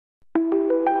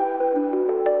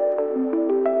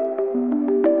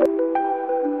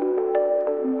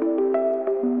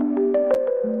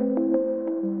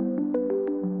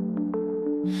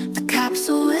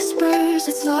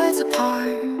sides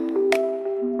apart,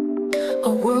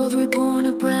 a world reborn,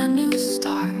 a brand new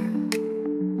start.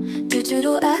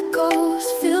 Digital echoes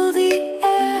fill the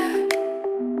air,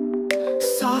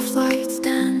 soft lights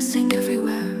dancing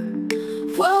everywhere.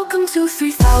 Welcome to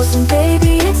 3000,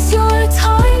 baby, it's your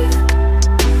time,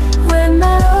 where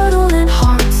metal and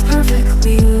hearts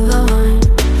perfectly align.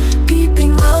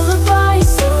 Beeping lullabies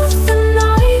soothe the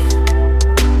night,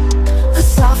 a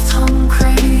soft hum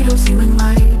cradles you in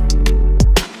light.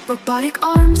 Robotic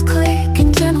arms click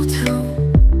in gentle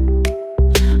tune,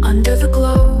 under the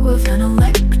glow of an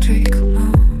electric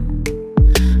moon.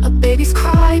 A baby's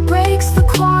cry breaks the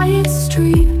quiet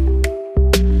stream,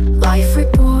 life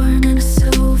reborn in a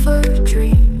silver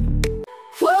dream.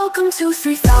 Welcome to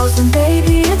 3000,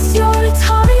 baby, it's your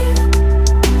time,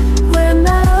 where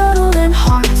metal and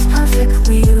hearts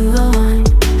perfectly align.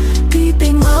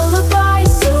 Beeping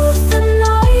lullabies soothe the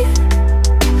night,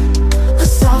 a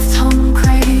soft hum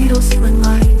cradles you in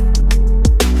light.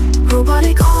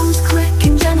 Robotic arms click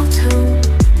in gentle tune,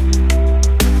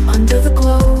 under the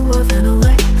glow of an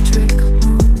electric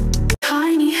moon.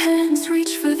 Tiny hands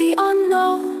reach for the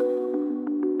unknown,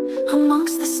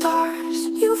 amongst the stars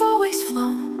you've always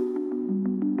flown.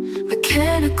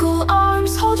 Mechanical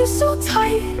arms hold you so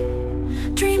tight,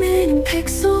 dreaming in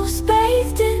pixels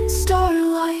bathed in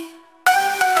starlight.